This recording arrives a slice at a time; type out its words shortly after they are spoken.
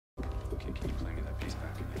Hey, can you play me that piece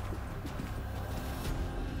back again?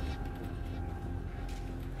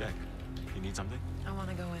 Beck, you need something? I want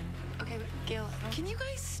to go in. Okay, but Gail, Can you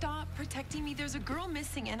guys stop protecting me? There's a girl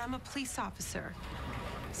missing, and I'm a police officer.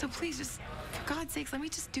 So please, just, for God's sakes, let me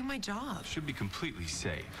just do my job. Should be completely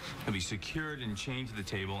safe. He'll be secured and chained to the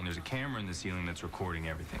table, and there's a camera in the ceiling that's recording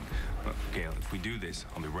everything. But, Gail, if we do this,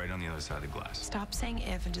 I'll be right on the other side of the glass. Stop saying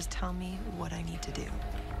if and just tell me what I need to do.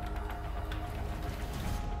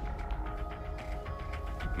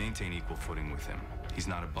 Maintain equal footing with him. He's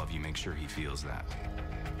not above you. Make sure he feels that.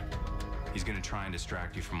 He's gonna try and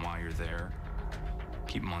distract you from why you're there.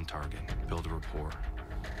 Keep him on target. Build a rapport.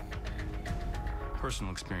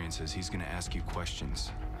 Personal experiences, he's gonna ask you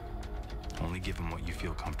questions. Only give him what you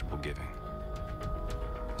feel comfortable giving.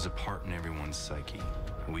 There's a part in everyone's psyche,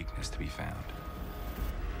 a weakness to be found.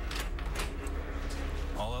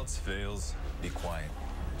 All else fails, be quiet.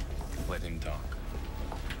 Let him talk.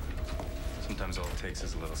 Sometimes all it takes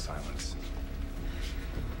is a little silence.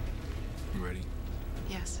 You ready?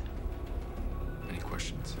 Yes. Any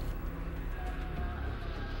questions?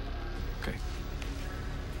 Okay.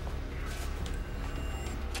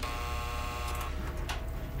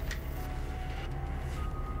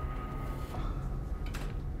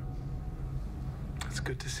 It's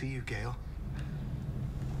good to see you, Gail.